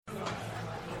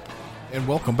And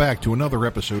welcome back to another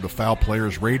episode of Foul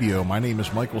Players Radio. My name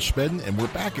is Michael Spedden, and we're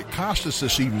back at Costas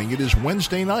this evening. It is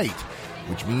Wednesday night,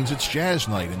 which means it's jazz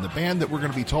night, and the band that we're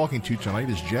going to be talking to tonight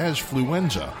is Jazz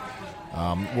Fluenza.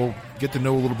 We'll get to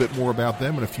know a little bit more about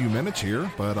them in a few minutes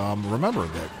here, but remember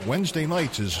that Wednesday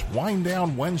nights is Wine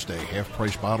Down Wednesday,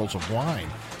 half-price bottles of wine,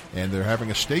 and they're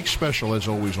having a steak special, as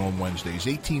always, on Wednesdays,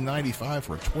 $18.95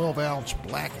 for a 12-ounce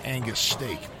Black Angus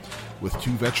steak with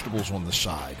 2 vegetables on the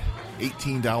side.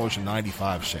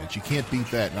 $18.95. You can't beat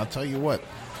that. And I'll tell you what,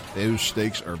 those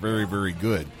steaks are very, very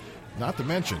good. Not to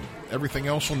mention everything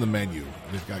else on the menu.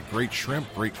 They've got great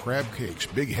shrimp, great crab cakes,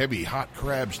 big, heavy, hot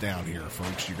crabs down here,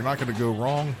 folks. You're not going to go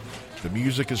wrong. The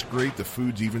music is great. The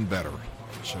food's even better.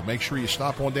 So make sure you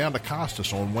stop on down to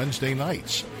Costas on Wednesday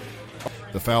nights.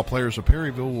 The Foul Players of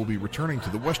Perryville will be returning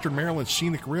to the Western Maryland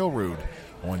Scenic Railroad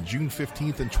on June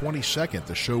 15th and 22nd.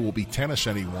 The show will be Tennis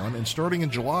Anyone, and starting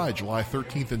in July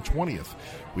 13th and 20th,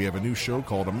 we have a new show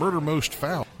called A Murder Most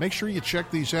Foul. Make sure you check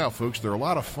these out, folks. They're a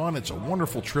lot of fun. It's a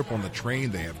wonderful trip on the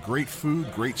train. They have great food,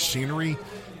 great scenery.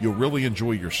 You'll really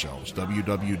enjoy yourselves.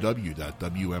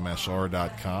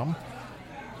 www.wmsr.com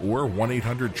or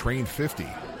 1-800-TRAIN-50.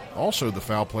 Also, the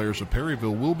Foul Players of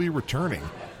Perryville will be returning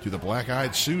to the Black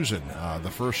Eyed Susan,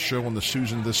 the first show on the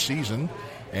Susan this season.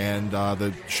 And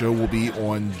the show will be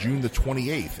on June the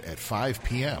 28th at 5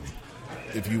 p.m.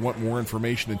 If you want more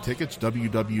information and tickets,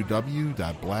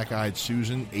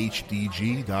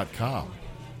 www.blackeyedsusanhdg.com.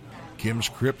 Kim's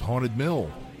Crypt Haunted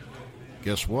Mill.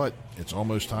 Guess what? It's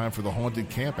almost time for the Haunted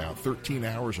Campout. 13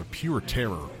 hours of pure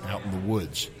terror out in the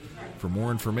woods. For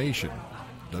more information,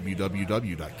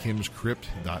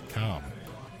 www.kimscrypt.com.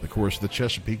 Of course, the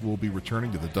Chesapeake will be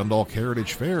returning to the Dundalk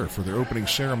Heritage Fair for their opening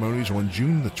ceremonies on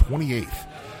June the 28th.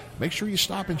 Make sure you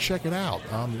stop and check it out.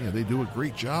 They do a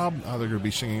great job. They're going to be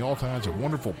singing all kinds of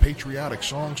wonderful patriotic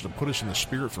songs to put us in the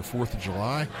spirit for 4th of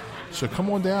July. So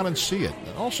come on down and see it.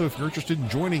 And also, if you're interested in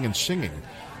joining and singing,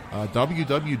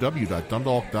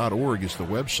 www.dundalk.org is the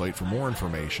website for more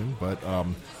information. But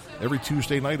every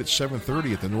Tuesday night at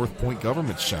 7:30 at the North Point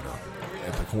Government Center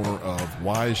at the corner of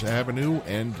Wise Avenue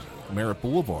and Merritt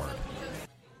Boulevard.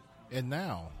 And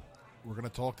now, we're going to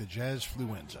talk to Jazz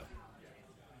Fluenza.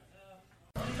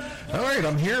 All right,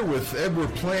 I'm here with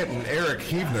Edward Plant and Eric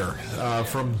Heavner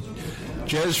from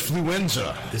Jazz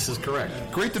Fluenza. This is correct.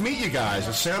 Great to meet you guys.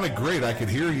 It sounded great. I could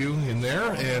hear you in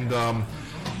there, and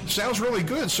sounds really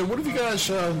good. So what have you guys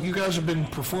have been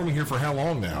performing here for how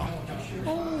long now?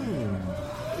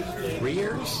 3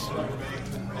 years?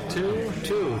 Two,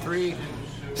 3.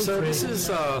 So this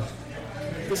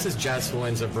is Jazz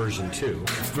Fluenza version 2.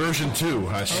 Version 2,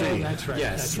 I see. Oh, that's right.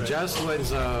 Yes, that's right. Jazz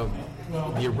Fluenza,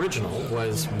 the original,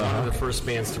 was one of the first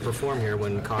bands to perform here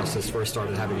when Costas first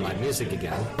started having live music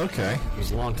again. Okay. It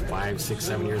was a long, 5, 6,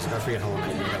 7 years ago. I forget how long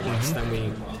that was.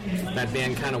 Then that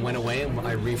band kind of went away, and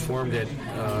I reformed it 2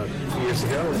 years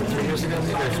ago. Was it 3 years ago?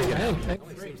 Maybe I forget.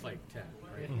 It seems like 10,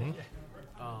 right?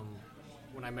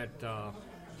 When I met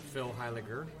Phil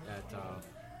Heiliger at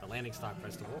the Landing Stock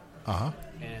Festival.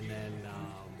 And then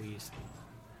we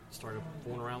started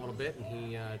fooling around a little bit, and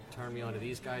he turned me on to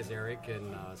these guys, Eric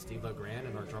and Steve LeGrand,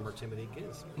 and our drummer Timothy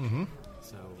Giz.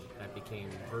 So that became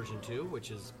version 2, which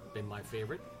has been my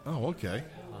favorite. Oh, okay.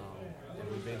 And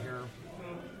we've been here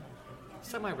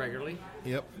semi-regularly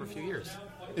for a few years.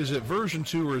 Is it version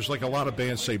 2, or is like a lot of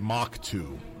bands say Mach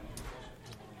 2?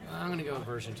 I'm going to go with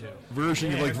version 2.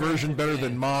 Version, you like version better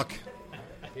than Mach?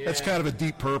 Yeah. That's kind of a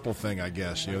Deep Purple thing, I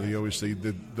guess. They always say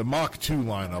the Mach 2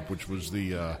 lineup, which was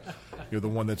the the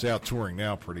one that's out touring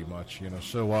now, pretty much.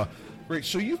 So great.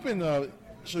 So you've been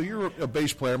so you're a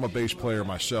bass player. I'm a bass player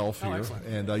myself here,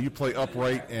 and you play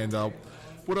upright. And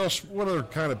what else? What other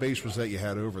kind of bass was that you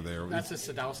had over there? That's a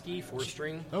Sadowski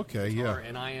 4-string. Okay, yeah.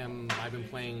 And I've been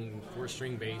playing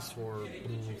 4-string bass for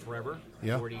forever.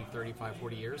 Yeah. 40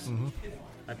 years.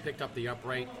 I picked up the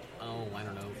upright,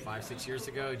 5-6 years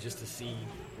ago, just to see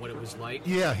what it was like.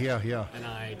 Yeah. And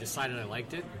I decided I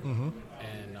liked it. And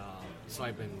so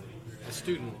I've been a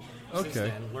student since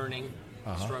then, learning,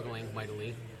 struggling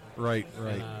mightily. Right.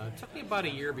 And, it took me about a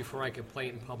year before I could play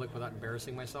it in public without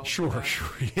embarrassing myself. Sure,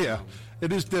 yeah.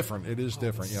 It is different. It's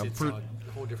a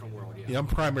whole different world, Yeah, I'm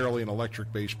primarily an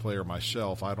electric bass player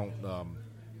myself. I don't...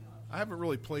 I haven't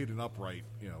really played an upright,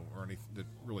 or anything that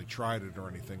really tried it or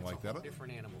anything like that.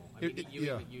 Different animal.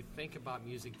 You think about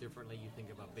music differently. You think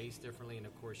about bass differently, and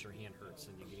of course your hand hurts,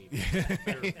 and you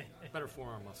need better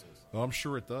forearm muscles. Well, I'm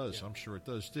sure it does. Yeah. I'm sure it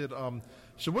does.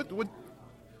 So what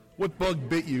bug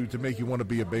bit you to make you want to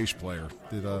be a bass player?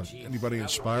 Did anybody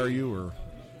inspire you, or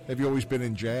have you always been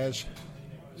in jazz?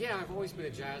 Yeah, I've always been a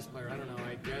jazz player. I don't know.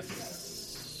 I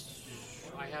guess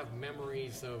I have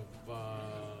memories of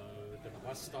at the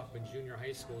bus stop in junior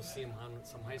high school, seeing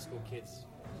some high school kids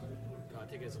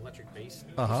take his electric bass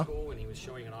to school, and he was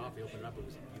showing it off. He opened it up. It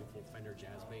was a beautiful Fender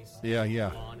jazz bass.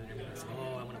 Yeah. On and everything. I said,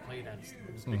 I want to play that.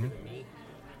 It was bigger than me.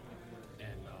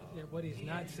 And what he's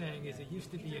not saying is it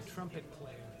used to be a trumpet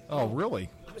player. Oh, really?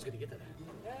 I was going to get to that.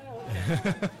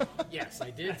 Yes, I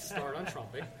did start on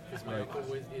trumpet because my uncle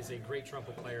is a great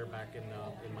trumpet player back in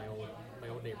my old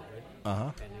neighborhood.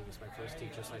 And he was my first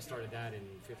teacher, so I started that in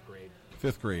 5th grade.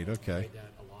 5th grade, okay. I played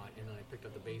that a lot, and then I picked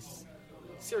up the bass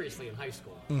seriously in high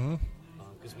school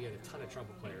because we had a ton of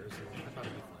trumpet players, and I thought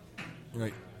it'd be fun.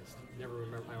 Right.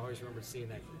 I always remember seeing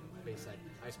that bass that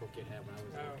high school kid had when I was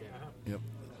a little kid. Yep.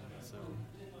 So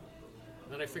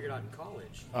then I figured out in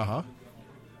college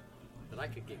that I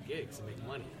could get gigs and make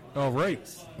money. Oh, right.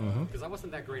 Because I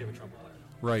wasn't that great of a trumpet player.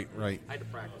 Right. I had to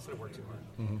practice. I had to work too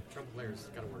hard. Trumpet players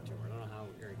got to work too hard. I don't know how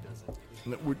Eric does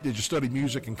it. Did you study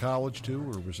music in college too,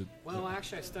 or was it? Well,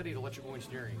 actually, I studied electrical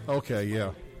engineering. Okay,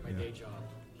 yeah. My day job,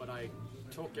 but I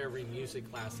took every music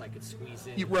class I could squeeze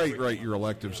in. Right. Your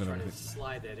electives and Try to everything.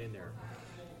 slide that in there.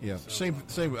 Yeah, So-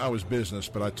 same. I was business,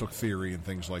 but I took theory and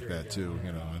things like that too.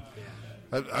 You know,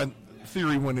 I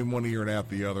theory went in one ear and out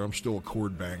the other. I'm still a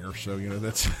chord banger, so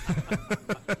that's.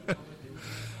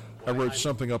 I wrote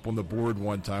something up on the board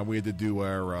one time. We had to do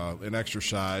our an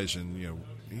exercise, and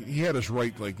he had us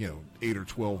write 8 or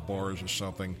 12 bars or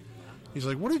something. He's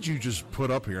like, "What did you just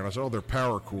put up here?" And I said, "Oh, they're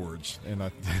power chords." And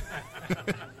I,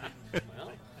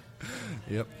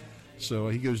 yep. So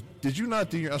he goes, "Did you not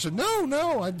do your?" I said,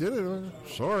 "No, I did it.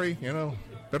 Sorry,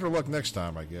 better luck next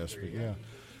time, I guess." But yeah,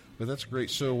 but that's great.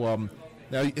 So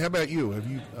now, how about you? Have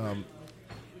you?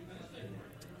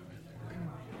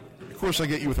 Of course, I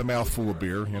get you with a mouthful of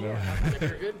beer. Is that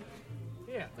beer good?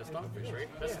 Yeah. That's Dogfish, right?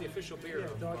 That's the official beer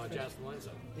of Dogfish. Jazz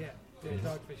Valenza. Yeah, there's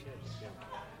Dogfish Head.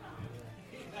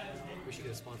 We should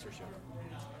get a sponsorship.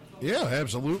 Yeah,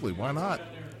 absolutely. Why not?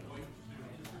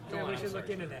 Yeah, we I'm should sorry. look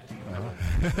into that. So,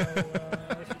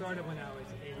 I started when I was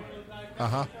 8.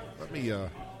 Let me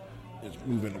just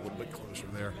move in a little bit closer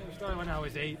there. I started when I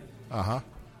was 8. Uh-huh.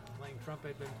 Playing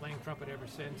trumpet, been playing trumpet ever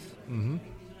since.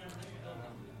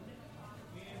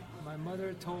 My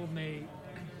mother told me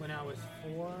when I was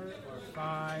 4 or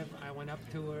 5, I went up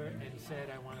to her and said,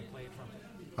 I want to play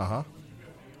trumpet.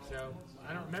 So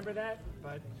I don't remember that,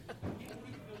 but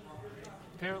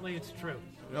apparently it's true.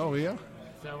 Oh yeah.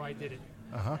 So I did it.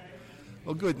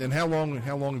 Well, good. And how long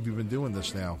have you been doing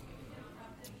this now?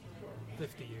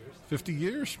 50 years. 50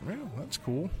 years? Well, that's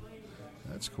cool.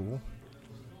 That's cool.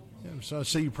 Yeah, so I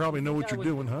say you probably know what you're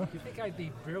doing, huh? You think I'd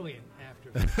be brilliant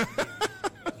after 50 years?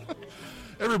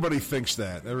 Everybody thinks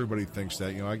that.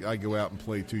 I go out and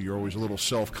play too. You're always a little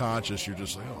self-conscious. You're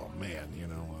just like, oh man,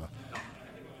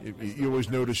 you always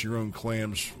notice your own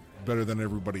clams better than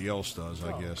everybody else does,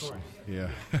 I guess. Of course. Yeah.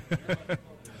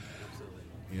 Absolutely.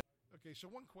 Okay, so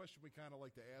one question we kind of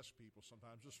like to ask people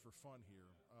sometimes, just for fun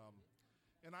here,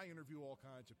 and I interview all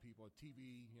kinds of people at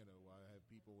TV. I have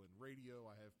people in radio.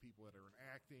 I have people that are in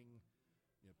acting,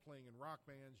 playing in rock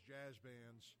bands, jazz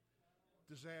bands,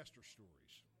 disaster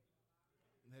stories.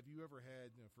 And have you ever had,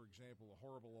 for example, a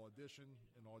horrible audition,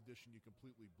 an audition you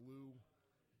completely blew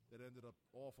that ended up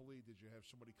awfully? Did you have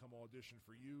somebody come audition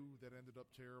for you that ended up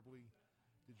terribly?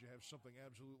 Did you have something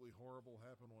absolutely horrible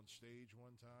happen on stage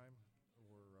one time?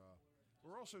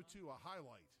 Or also, too, a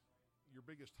highlight, your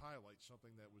biggest highlight,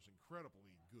 something that was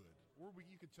incredibly good. Or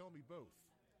you could tell me both.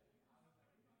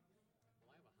 Well,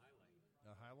 I have a highlight.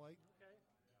 A highlight? Okay.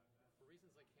 For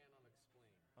reasons I cannot explain.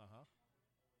 Uh-huh.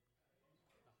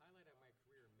 The highlight of my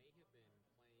career may have been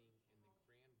playing in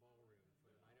the Grand Ballroom for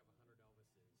the Night of 100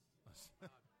 Elvises.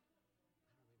 About,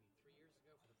 maybe 3 years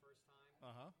ago for the first time.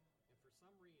 Uh-huh. And for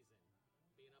some reason,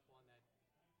 being up on that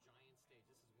giant stage,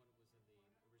 this is when it was in the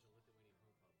original Lithuanian Home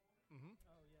Pub.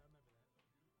 Oh, yeah, I remember that.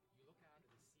 You look out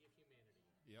at the sea of humanity.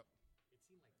 Yep. It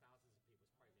seemed like thousands of people.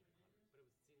 It's probably maybe 100, but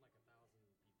it seemed like 1,000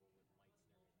 people with lights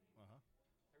and everything. Uh-huh.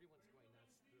 Everyone's going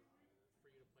nuts for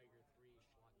you to play your 3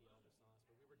 schlocky Elvis songs,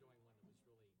 but we were doing one that was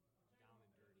really down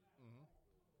and dirty, grunge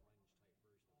type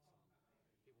version of the song.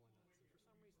 People went nuts, and for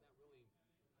some reason that really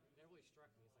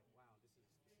struck me. It's like, wow, this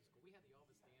is cool. We had the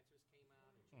Elvis dancers came out and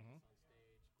joined us on stage. Of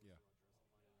course, Yeah.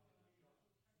 we all dressed funny and all that.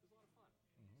 It was a lot of fun.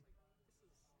 It's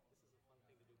like this is a fun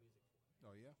thing to do music for.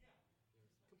 Oh, yeah?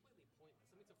 It's completely pointless.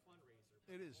 I mean, it's a fundraiser. But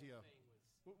It the is, whole yeah. thing was,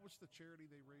 What's the charity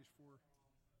they raise for?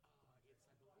 I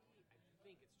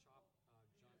think it's Johns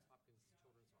Hopkins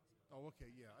Children's Hospital. Oh, okay,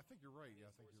 yeah. I think you're right. Yeah,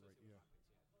 I think you're right. Yeah.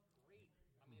 Great.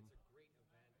 I mean, it's a great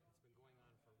event. It's been going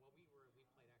on for we played actually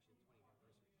the 20th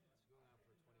anniversary. It's going on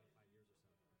for 25 years or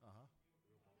so. Uh-huh.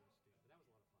 Real ballroom studio. But that was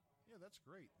a lot of fun. Yeah, that's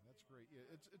great. That's great. Yeah,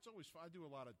 it's always fun. I do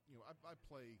a lot of, I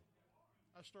play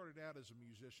I started out as a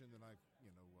musician, and I,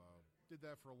 did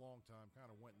that for a long time.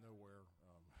 Kind of went nowhere.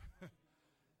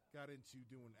 Got into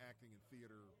doing acting and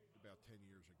theater about 10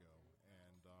 years ago,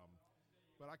 and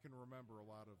but I can remember a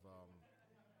lot of,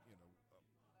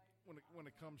 when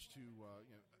it comes to,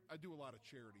 I do a lot of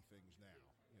charity things now.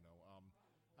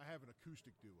 I have an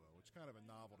acoustic duo. It's kind of a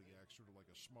novelty act, sort of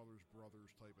like a Smothers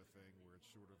Brothers type of thing, where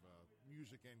it's sort of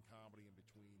music and comedy in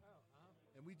between.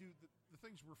 And we do the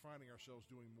things we're finding ourselves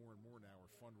doing more and more now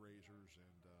are fundraisers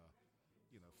and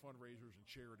fundraisers and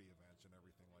charity events and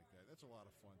everything like that. That's a lot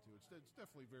of fun too. It's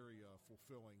definitely very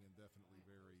fulfilling and definitely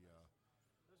very.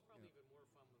 It was probably even more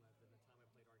fun than the time I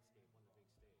played Artscape on the big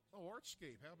stage. Oh,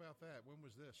 Artscape! How about that? When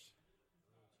was this?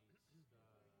 Oh, geez.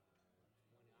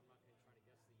 I'm not going to try to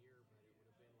guess the year, but it would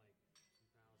have been like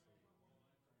 2010,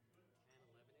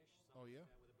 11-ish. Oh, yeah?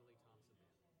 Like that with a Billy Thompson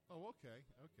band. Oh, okay.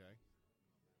 That was a lot of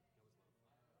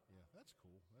fun. Yeah, that's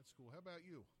cool. That's cool. How about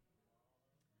you?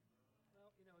 Well,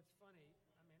 it's funny.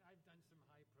 I mean, I've done some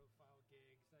high-profile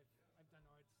gigs. I've done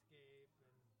Artscape,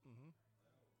 and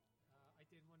I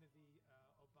did one of the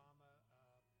Obama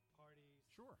parties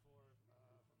Sure. for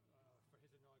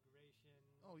his inauguration.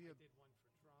 Oh, yeah. I did one for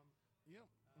Trump. Yep.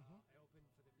 I opened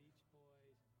for the Beach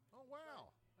Boys. Oh,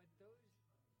 wow. But those,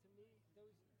 to me,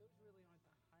 those really aren't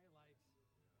the highlights.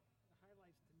 The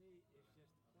highlights to me is just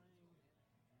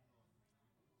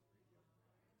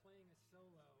playing a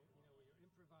solo, where you're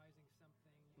improvising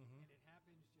something and it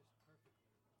happens just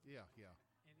perfectly. Yeah, yeah.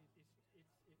 And it's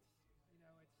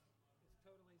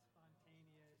totally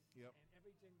spontaneous. Yep. And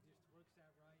everything just works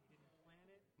out right. You didn't plan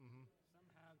it.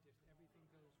 Somehow just everything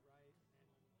goes right. And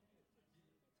it's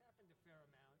happened a fair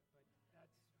amount, but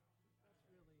that's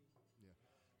really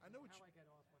I know how I get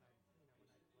off when I play.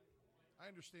 I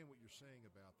understand what you're saying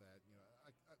about that.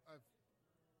 I've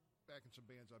back in some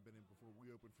bands I've been in before. We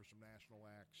opened for some national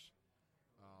acts.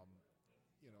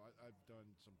 I've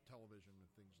done some television and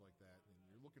things like that, and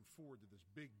you're looking forward to this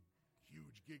big,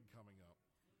 huge gig coming up.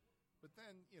 But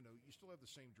then, you still have the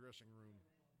same dressing room.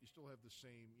 You still have the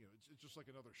same, it's just like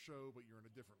another show, but you're in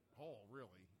a different hall,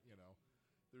 really.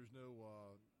 There's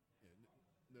no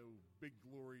big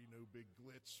glory, no big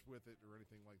glitz with it or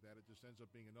anything like that. It just ends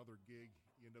up being another gig.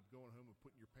 You end up going home and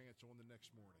putting your pants on the next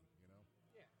morning,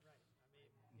 Yeah, right. I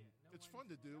mean, it's fun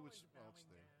to do. It's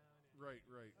there. Right.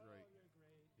 Oh, you're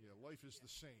great. Yeah, life is the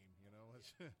same,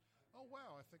 It's, oh,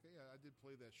 wow, I think, I did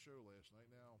play that show last night.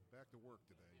 Now, back to work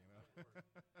today, The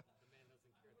man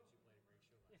doesn't care that you played a great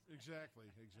show last night. Exactly.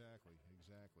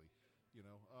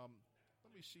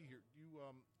 Let me see here. You,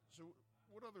 so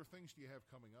what other things do you have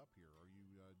coming up here? Are you,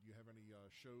 do you have any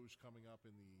shows coming up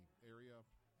in the area,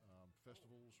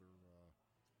 festivals, or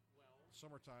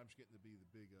summertime's getting to be the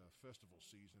big festival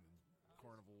season and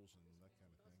carnivals and that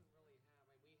kind of thing?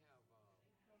 Doesn't really have.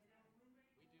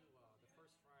 We do the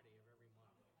first Friday of every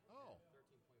month. Oh.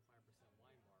 13.5%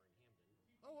 Wine Bar in Hamden.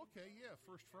 Oh, okay, yeah,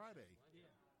 first Friday. Yeah.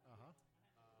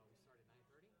 We start at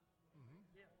 9:30.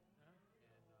 Yeah. And so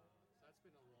that's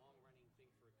been a long-running thing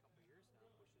for a couple of years now,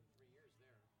 pushing 3 years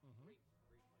there. Great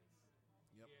place.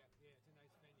 Yep. Yeah, it's a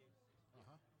nice venue.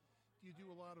 Do you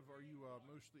do a lot of? Are you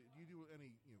mostly? Do you do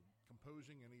any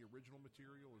composing, any original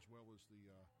material as well as the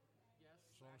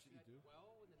songs that you do?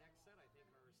 Well, in the next set, I think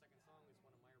our second song is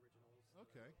one of my originals.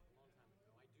 Okay. A long time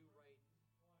ago. I do write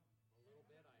a little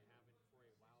bit. I haven't for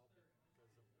a while because of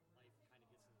life kind of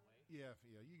gets in the way. Yeah.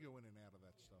 You go in and out of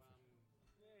that stuff.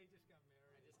 Yeah, he just got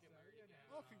married. I just got married again.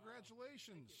 Oh,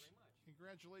 congratulations! Thank you very much.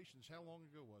 Congratulations! How long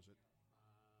ago was it? It's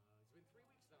been 3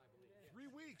 weeks now, I believe. Yeah. 3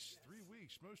 weeks. Yes. 3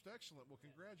 weeks. Most excellent. Well,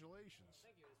 congratulations.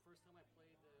 Thank you. It's the first time I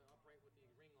played upright with the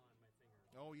ring on my finger.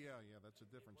 Oh yeah. That's a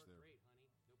difference It worked there. Great, honey.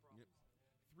 No problems. Yep.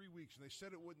 3 weeks, and they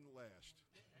said it wouldn't last.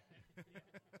 This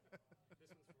one's for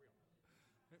real.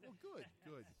 Well, good.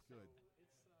 So it's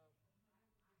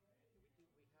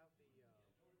we have the here again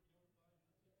in a few months.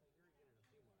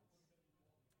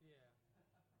 Yeah.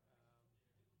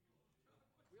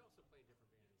 We also play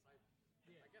different bands. I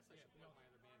guess I should plug my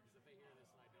other band because if they hear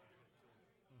this and I don't, they're going to kill me.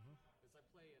 Because I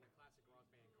play in a classic rock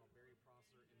band called Barry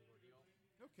Prosser and the Ordeal.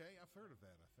 Okay, I've heard of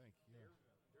that. I think. Yeah.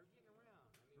 They're getting around.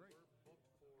 I mean, Great. we're booked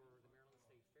for the Maryland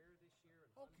State Fair this year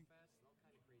and Okay. Funfest and all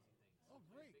kind of crazy things. Oh, We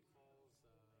play great. Big Falls,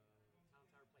 Town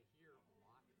Tower, play here a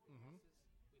lot. Places.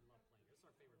 We love playing. This is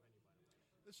our favorite venue, by the way.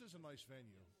 This is a nice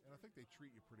venue, and I think they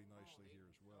treat you pretty nicely They-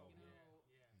 here as well. You know, Yeah.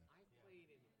 I've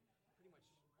played in pretty much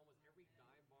almost every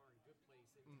dive bar and good place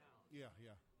in town. Yeah. And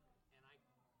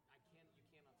you cannot top this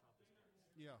place.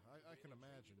 Yeah, I They can treat you,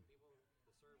 imagine. The people,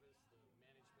 the service, the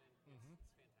management, it's fantastic.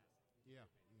 Yeah.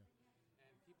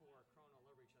 And people are crawling all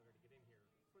over each other to get in here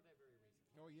for that very reason.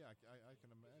 Oh, yeah, I can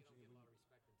You don't imagine. get a lot of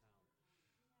respect in town.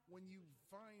 When you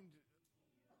find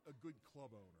a good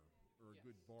club owner or a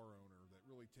Yes. good bar owner that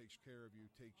really takes care of you,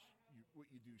 takes what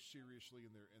you do seriously,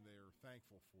 and they're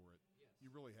thankful for it, Yes. you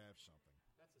really have something.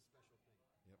 That's a special thing.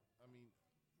 Yep. I mean,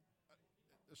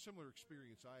 a similar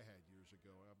experience I had years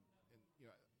ago. And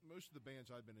most of the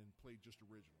bands I've been in played just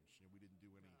originals. We didn't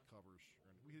do any covers.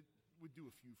 We'd do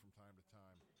a few from time to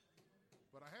time.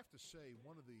 But I have to say,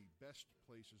 one of the best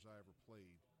places I ever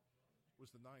played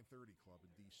was the 930 Club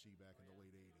in D.C. back in the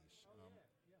late 80s.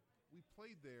 Yeah. We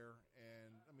played there,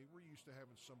 and I mean, we're used to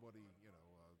having somebody,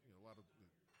 a lot of.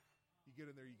 You get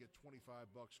in there, you get $25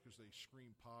 because they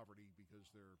scream poverty because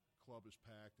their club is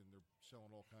packed and they're selling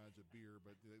all kinds of beer,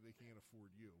 but they can't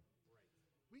afford you. Right.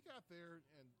 We got there,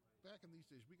 and back in these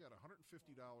days, we got $150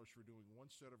 for doing one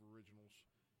set of originals,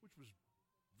 which was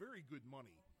very good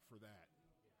money for that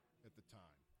at the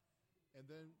time. And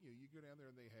then you go down there,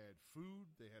 and they had food.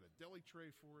 They had a deli tray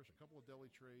for us, a couple of deli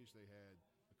trays. They had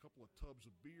a couple of tubs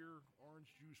of beer, orange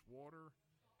juice, water,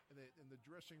 and the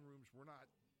dressing rooms were not,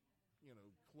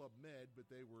 Club Med, but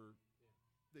they were.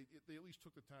 They at least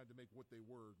took the time to make what they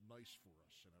were nice for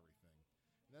us and everything.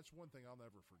 And that's one thing I'll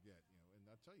never forget. And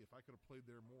I tell you, if I could have played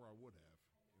there more, I would have.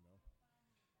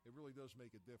 It really does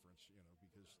make a difference.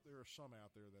 Because there are some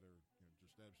out there that are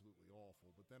just absolutely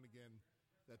awful. But then again,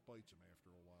 that bites them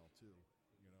after a while too.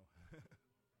 Yeah.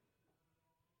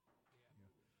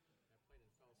 I played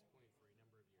in Fells Point for a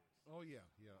number of years. Oh yeah.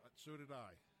 So did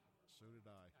I.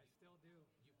 I still do.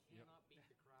 You cannot beat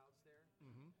the crowds there, the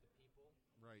people,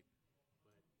 Right.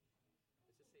 but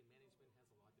let's just say management has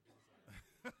a lot to do with it.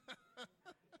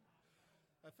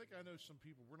 I think I know some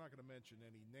people. We're not going to mention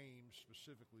any names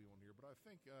specifically on here, but I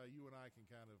think you and I can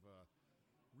kind of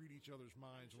read each other's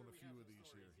minds on a we few have of some these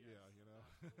stories, here. yes. Yeah.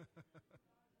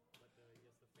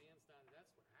 But the fans down there,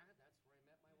 that's where I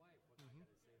met my wife. What can I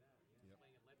gotta say that? Yeah, Yep.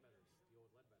 playing at Ledbetter's, the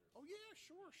old Ledbetter's. Oh yeah,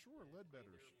 sure. Played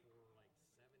Ledbetter's. there for like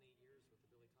 7-8 years with the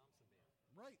Billy Thompson band.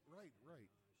 Right.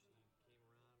 She came around a lot,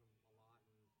 and we kind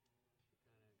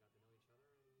of got to know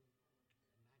each other, and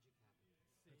magic happened.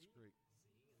 That's great. See,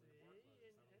 and then the bar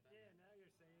closed. I don't know what that meant. Now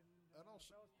you're saying I'd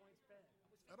also- Fells Point's bad.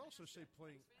 It was I'd also say fantastic.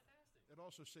 playing. It was fantastic. I'd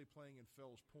also say playing in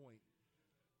Fells Point.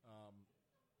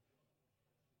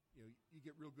 You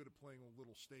get real good at playing on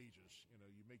little stages.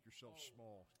 You make yourself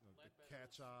small. The Ledbetter's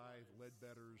Cat's Eye, the was-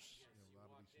 Ledbetter's. Yes, A you lot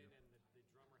of walked these in, here. and the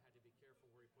drummer had to be careful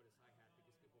where he put his hi-hat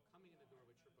because people coming in the door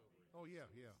would trip over it. Oh yeah,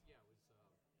 So it yeah. was, yeah, it was quite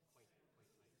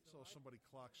tight. Saw somebody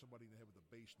clock somebody in the head with a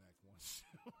bass neck once.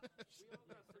 We all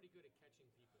got pretty good at catching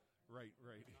people, right.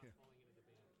 not Yeah, falling into the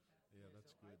band. yeah,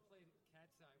 that's so good. I played at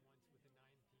Cat's Eye once with a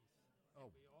 9-piece. Oh.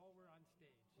 We all were on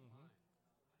stage. Fine.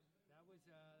 That was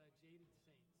Jaded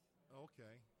Saints.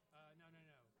 Okay, No.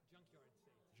 Junkyard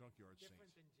Saints. Junkyard Different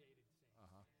Saints. than Jaded Saints.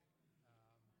 Uh-huh.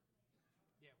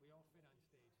 Yeah, we all fit on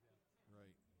stage though.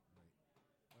 Right.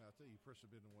 Well, I'll tell you, Chris,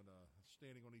 have been on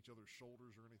standing on each other's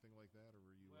shoulders or anything like that, or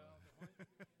were you? Well,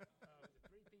 the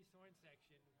 3-piece horn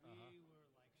section, we were like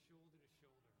shoulder to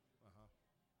shoulder.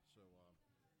 So,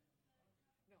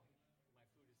 No, my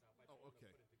food is out. I Oh, told him to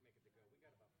okay. put it to make it to go. We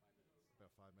got about 5 minutes.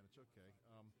 about 5 minutes. Okay.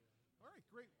 All right.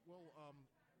 Great. Well,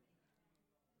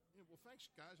 well, thanks,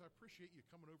 guys. I appreciate you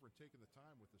coming over and taking the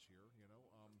time with us here.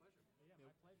 Pleasure. Yeah, Yeah. my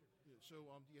pleasure. So,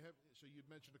 do you have? So, you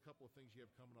mentioned a couple of things you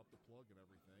have coming up to plug and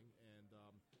everything, and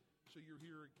so you're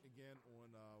here again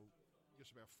on, I guess,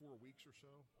 about 4 weeks or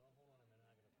so. Hold on a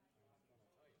minute. I'm going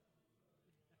to tell you.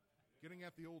 Getting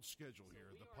at the old schedule So here,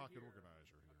 we the are pocket here-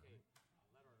 organizer here. Okay,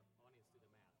 let our audience do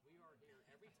the math. We are here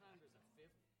every time there's a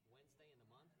 5th Wednesday in the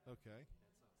month. Okay. That's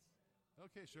us.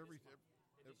 Okay. So This month,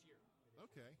 and this year.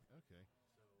 Okay. So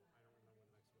I don't remember when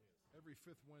the next one is. Every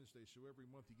fifth Wednesday, so every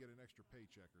month you get an extra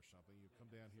paycheck or something. You come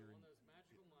down here So and one of those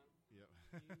magical months. yep.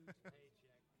 Huge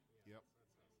paycheck. Yeah, Yep.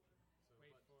 That's us. So,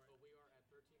 Wait but, for it. But we are at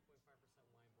 13.5%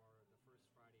 Wine Bar the first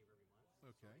Friday of every month.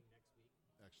 Okay. Starting next week.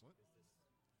 Excellent. Because this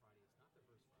Friday is not the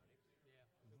first Friday. Yeah,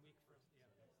 the week from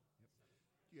Yep.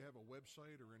 Do you have a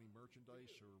website or any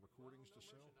merchandise or recordings no to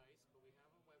sell? merchandise, but we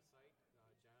have a website,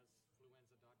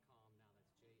 jazzfluenza.com.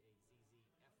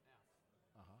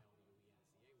 Now that's JAZZFF.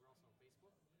 We're also on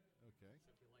Facebook. Okay. So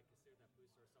if you like, consider that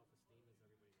boosts our self-esteem, as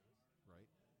everybody knows. Right.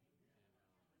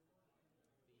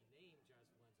 And the name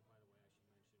Jazzfluenza, by the way, I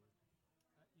should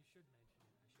mention, You should mention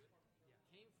it. I should, Yeah.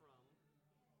 came from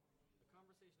the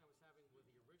conversation I was having with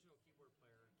the original keyboard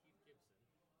player, Keith Gibson,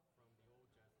 from the old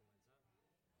Jazzfluenza.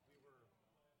 We were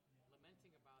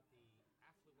lamenting about the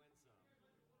affluenza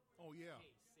Oh yeah.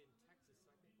 case in Texas,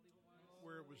 I think, believe it was.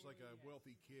 Where it was like a yes.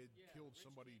 wealthy kid Yeah, killed rich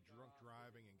somebody kid got drunk off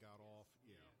driving and got off.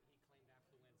 Yeah. He claimed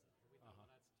affluenza. And we thought, well,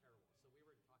 that's terrible. So we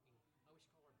were talking, we should call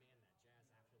our band that, Jazz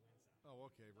Affluenza. Oh,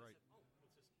 okay, So I right. said,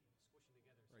 let's just squish them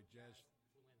together. So Right, Jazz-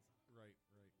 Affluenza. Right.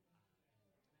 And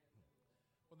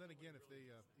Well, then again, if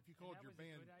you called that your was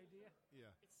band, a good idea.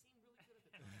 yeah, It seemed really good at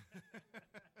the time.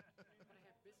 But I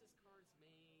had business cards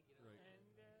made, Right.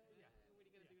 And what are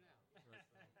you going to do now? Right.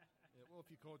 Yeah, well,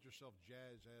 if you called yourself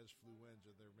Jazz as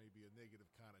Fluenza, there may be a negative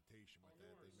connotation with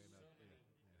There that. are They may so not. many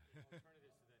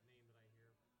alternatives to that name that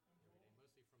I hear every day,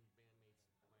 mostly from bandmates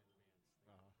of my other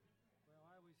bands. Well,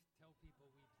 I always tell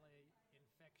people we play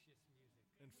infectious music.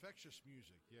 Infectious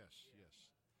music, yes, yes.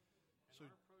 And So-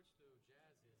 our approach to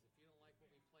jazz is, if you don't like what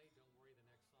we play, don't worry, the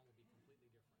next song will be completely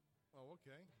different. Oh,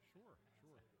 okay, sure.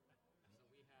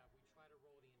 So we try to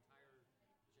roll the entire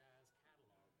jazz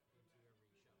catalog into every show.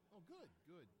 Oh, good.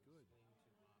 Swing to pop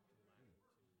to Latin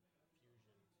to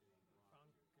fusion to rock,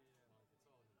 Funk, funk. It's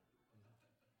all in there.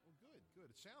 Well, good.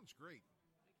 It sounds great.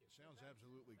 Thank you. It sounds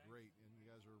absolutely great, and you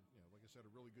guys are, like I said,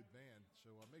 a really good band. So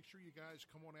make sure you guys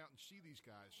come on out and see these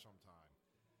guys sometime.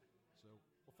 So,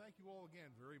 well, thank you all again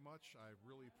very much. I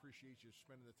really appreciate you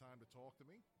spending the time to talk to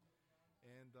me,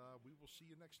 and we will see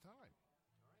you next time.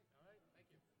 All right.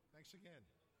 Thank you. Thanks again.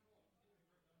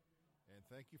 And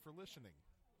thank you for listening.